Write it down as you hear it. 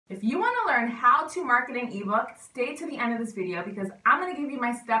If you want to learn how to market an ebook, stay to the end of this video because I'm going to give you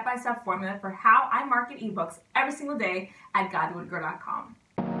my step-by-step formula for how I market ebooks every single day at godthewoodgirl.com.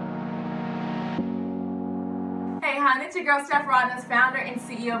 Hey hon, it's your girl Steph Rodness, founder and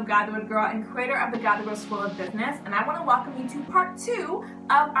CEO of God the Wood Girl and creator of the God the Girl School of Business, and I want to welcome you to part 2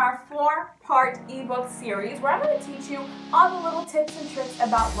 of our 4-part ebook series where I'm going to teach you all the little tips and tricks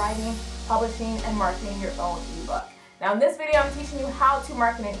about writing, publishing, and marketing your own ebook. Now in this video, I'm teaching you how to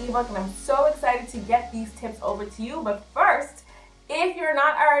market an ebook, and I'm so excited to get these tips over to you. But first, if you're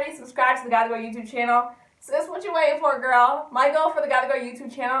not already subscribed to the God the Girl YouTube channel, sis, what you waiting for, girl? My goal for the God the Girl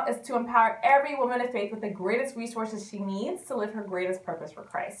YouTube channel is to empower every woman of faith with the greatest resources she needs to live her greatest purpose for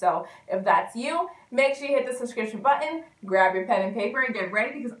Christ. So if that's you, make sure you hit the subscription button, grab your pen and paper, and get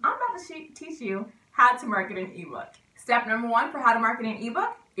ready because I'm about to teach you how to market an ebook. Step number 1 for how to market an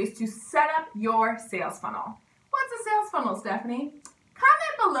ebook is to set up your sales funnel. What's a sales funnel, Stephanie?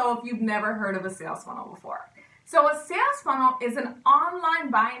 Comment below if you've never heard of a sales funnel before. So a sales funnel is an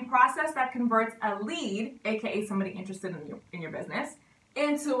online buying process that converts a lead, aka somebody interested in your business,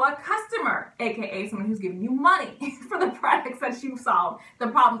 into a customer, aka someone who's giving you money for the products that you solve, the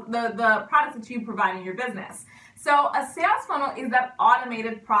products that you provide in your business. So a sales funnel is that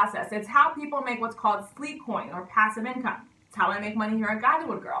automated process. It's how people make what's called sleep coin or passive income. It's how I make money here at God the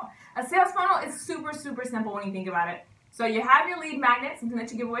Wood Girl. A sales funnel is super simple when you think about it. So you have your lead magnet, something that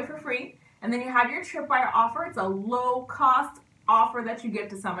you give away for free, and then you have your tripwire offer. It's a low cost offer that you give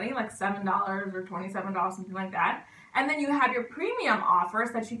to somebody, like $7 or $27, something like that. And then you have your premium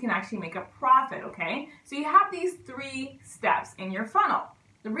offers that you can actually make a profit, okay? So you have these 3 steps in your funnel.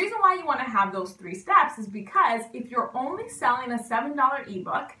 The reason why you want to have those 3 steps is because if you're only selling a $7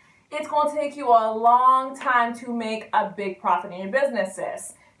 ebook, it's going to take you a long time to make a big profit in your business,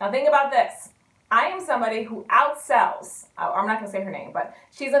 sis. Now think about this. I am somebody who outsells, I'm not going to say her name, but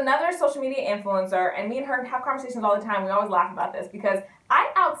she's another social media influencer, and me and her have conversations all the time. We always laugh about this because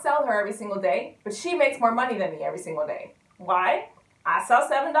I outsell her every single day, but she makes more money than me every single day. Why? I sell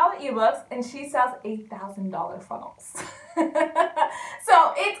 $7 ebooks, and she sells $8,000 funnels.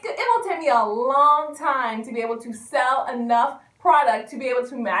 So it'll take me a long time to be able to sell enough product to be able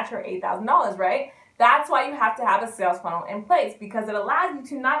to match her $8,000, right? That's why you have to have a sales funnel in place because it allows you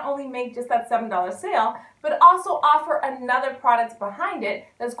to not only make just that $7 sale, but also offer another product behind it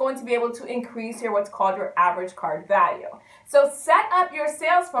that's going to be able to increase what's called your average cart value. So set up your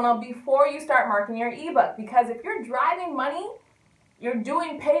sales funnel before you start marketing your ebook because if you're driving money, you're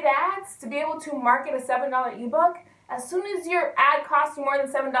doing paid ads to be able to market a $7 ebook, as soon as your ad costs you more than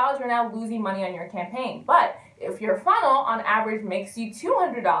 $7, you're now losing money on your campaign. But if your funnel on average makes you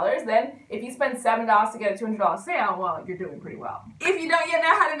 $200, then if you spend $7 to get a $200 sale, well, you're doing pretty well. If you don't yet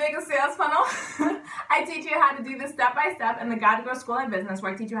know how to make a sales funnel, I teach you how to do this step by step in the God the Girl School of Business,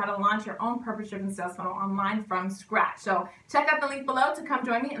 where I teach you how to launch your own purpose-driven sales funnel online from scratch. So check out the link below to come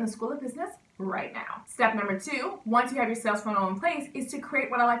join me in the School of Business right now. Step number 2, once you have your sales funnel in place, is to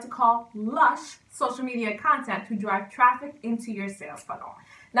create what I like to call lush social media content to drive traffic into your sales funnel.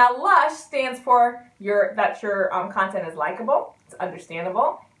 Now, lush stands for that your content is likable, it's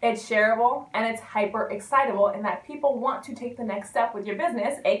understandable, it's shareable, and it's hyper excitable, and that people want to take the next step with your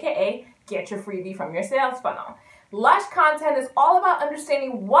business, aka get your freebie from your sales funnel. Lush content is all about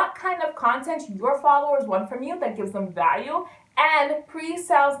understanding what kind of content your followers want from you that gives them value and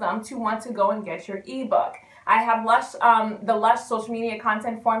pre-sells them to want to go and get your ebook. I have the Lush social media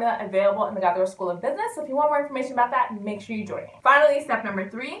content formula available in the God the Girl School of Business. So if you want more information about that, make sure you join me. Finally, step number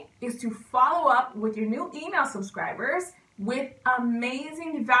 3 is to follow up with your new email subscribers with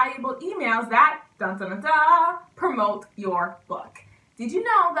amazing, valuable emails that promote your book. Did you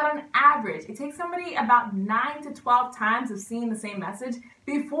know that on average, it takes somebody about 9 to 12 times of seeing the same message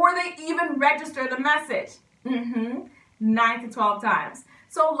before they even register the message? 9 to 12 times.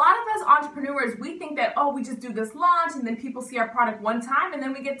 So a lot of us entrepreneurs, we think that, oh, we just do this launch and then people see our product one time and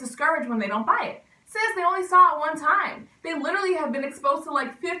then we get discouraged when they don't buy it. Sis, they only saw it one time. They literally have been exposed to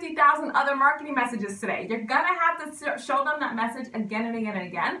like 50,000 other marketing messages today. You're gonna have to show them that message again and again and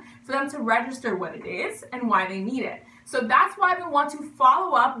again for them to register what it is and why they need it. So that's why we want to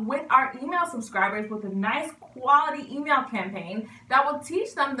follow up with our email subscribers with a nice quality email campaign that will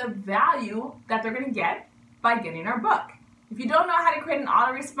teach them the value that they're gonna get by getting our book. If you don't know how to create an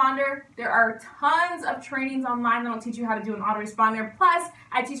autoresponder, there are tons of trainings online that will teach you how to do an autoresponder. Plus,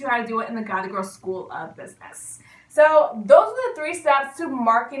 I teach you how to do it in the God the Girl School of Business. So those are the 3 steps to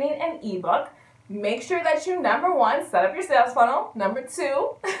marketing an ebook. Make sure that you, number 1, set up your sales funnel. Number 2,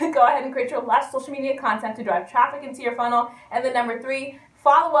 go ahead and create your lush social media content to drive traffic into your funnel. And then number 3,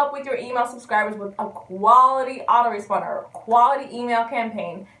 follow up with your email subscribers with a quality autoresponder or quality email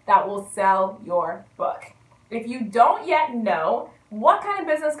campaign that will sell your book. If you don't yet know what kind of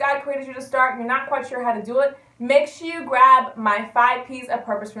business God created you to start and you're not quite sure how to do it, make sure you grab my 5 P's of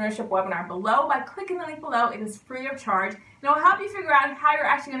Purposepreneurship webinar below by clicking the link below. It is free of charge. And it will help you figure out how you're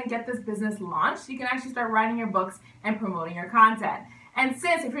actually going to get this business launched so you can actually start writing your books and promoting your content. And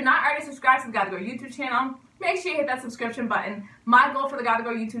since if you're not already subscribed to the Got to Grow YouTube channel, make sure you hit that subscription button. My goal for the Got to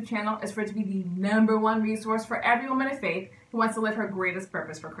Grow YouTube channel is for it to be the #1 resource for every woman of faith who wants to live her greatest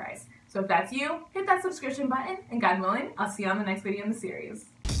purpose for Christ. So if that's you, hit that subscription button, and God willing, I'll see you on the next video in the series.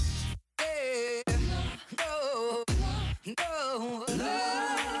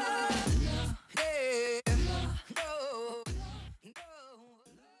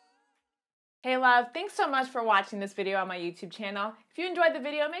 Hey love, thanks so much for watching this video on my YouTube channel. If you enjoyed the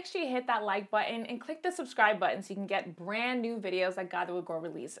video, make sure you hit that like button and click the subscribe button so you can get brand new videos that God Will Grow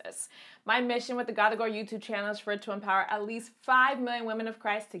releases. My mission with the God Will Grow YouTube channel is for it to empower at least 5 million women of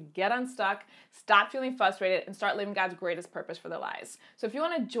Christ to get unstuck, stop feeling frustrated, and start living God's greatest purpose for their lives. So if you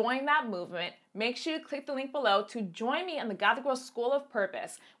want to join that movement, make sure you click the link below to join me in the God Will Grow School of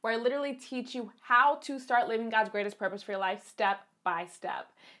Purpose, where I literally teach you how to start living God's greatest purpose for your life step by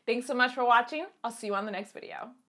step. Thanks so much for watching. I'll see you on the next video.